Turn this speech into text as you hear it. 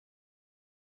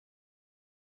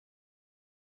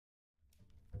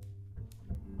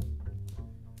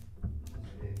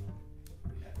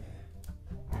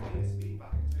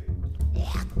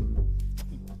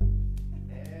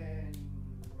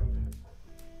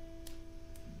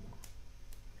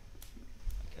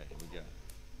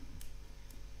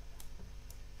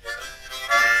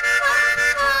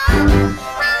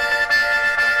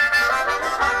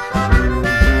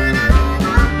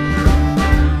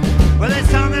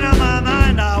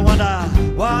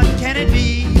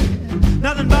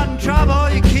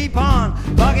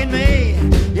bugging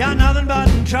me. You're nothing but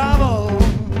in trouble.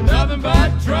 Nothing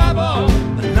but trouble.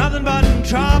 Nothing but in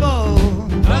trouble.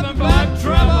 Nothing but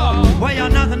trouble. Well, you're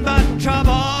nothing but in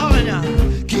trouble, and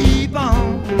you keep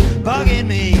on bugging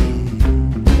me.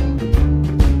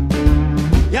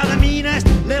 You're the meanest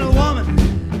little woman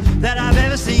that I've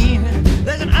ever seen.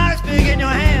 There's an ice pick in your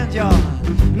hands, you're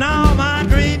now my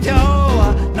dreams.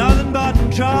 You're nothing but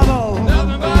in trouble.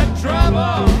 Nothing but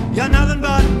trouble. You're nothing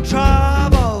but in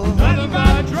trouble. Nothing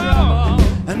but trouble.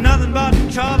 And nothing but in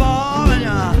trouble, and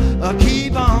you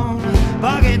keep on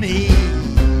bugging me.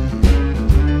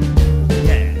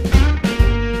 Yeah.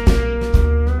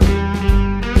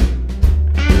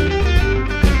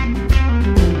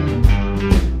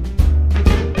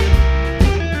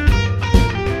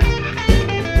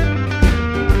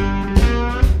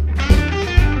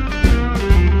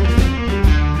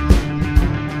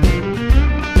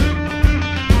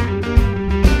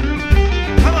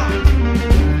 Come on,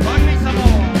 bug me some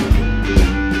more.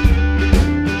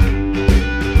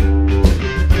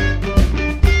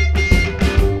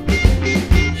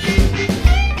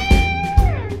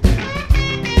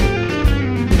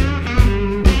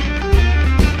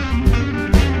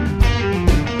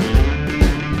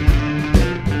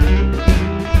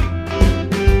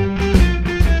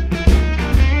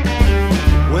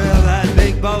 Well, that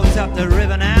big boat's up the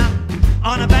river now,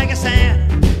 on a bank of sand.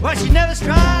 Well, she never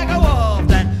strike a wolf,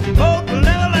 that boat will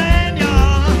never land.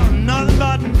 You're nothing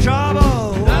but in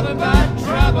trouble. Nothing but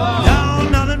trouble. You're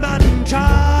nothing but in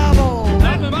trouble.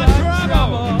 Nothing but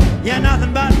trouble. You're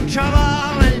nothing but in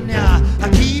trouble, and you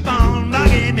keep on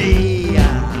bugging me.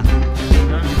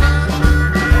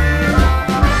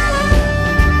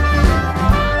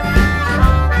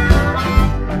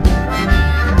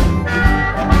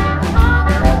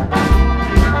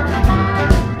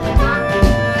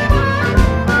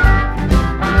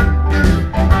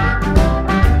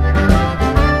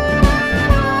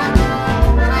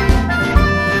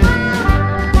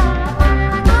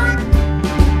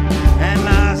 And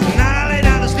last night I lay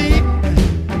down to sleep,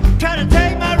 trying to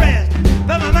take my rest,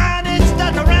 but my mind it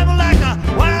starts to ramble like the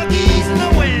wild geese in the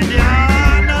wind.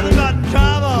 You're nothing but in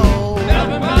trouble.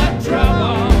 Nothing but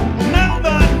trouble. Nothing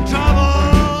but in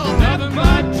trouble. Nothing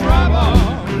but trouble.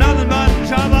 Nothing but in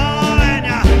trouble, and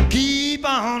you keep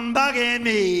on bugging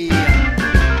me.